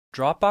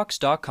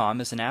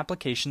Dropbox.com is an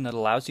application that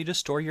allows you to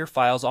store your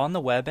files on the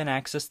web and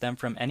access them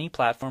from any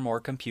platform or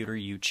computer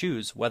you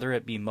choose, whether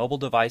it be mobile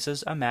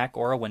devices, a Mac,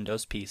 or a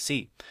Windows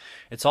PC.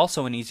 It's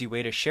also an easy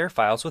way to share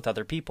files with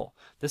other people.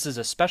 This is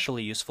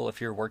especially useful if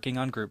you're working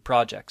on group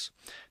projects.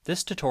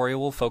 This tutorial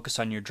will focus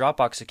on your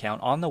Dropbox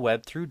account on the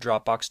web through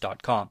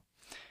Dropbox.com.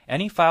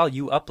 Any file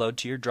you upload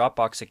to your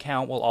Dropbox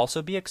account will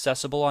also be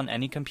accessible on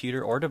any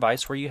computer or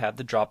device where you have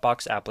the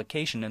Dropbox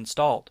application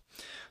installed.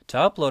 To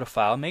upload a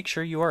file, make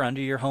sure you are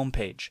under your home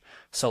page.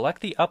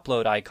 Select the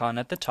upload icon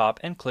at the top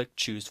and click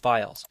Choose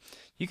Files.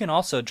 You can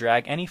also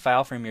drag any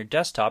file from your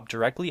desktop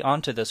directly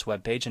onto this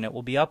web page and it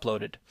will be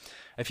uploaded.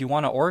 If you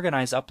want to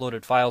organize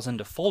uploaded files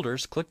into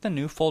folders, click the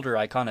new folder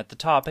icon at the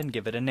top and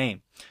give it a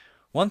name.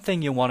 One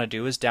thing you'll want to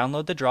do is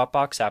download the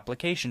Dropbox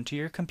application to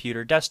your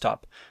computer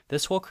desktop.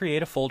 This will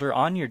create a folder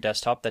on your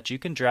desktop that you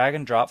can drag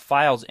and drop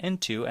files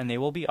into, and they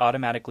will be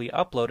automatically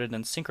uploaded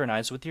and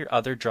synchronized with your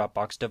other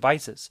Dropbox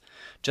devices.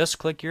 Just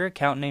click your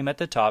account name at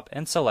the top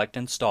and select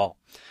Install.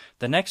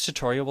 The next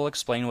tutorial will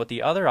explain what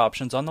the other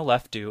options on the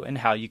left do and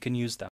how you can use them.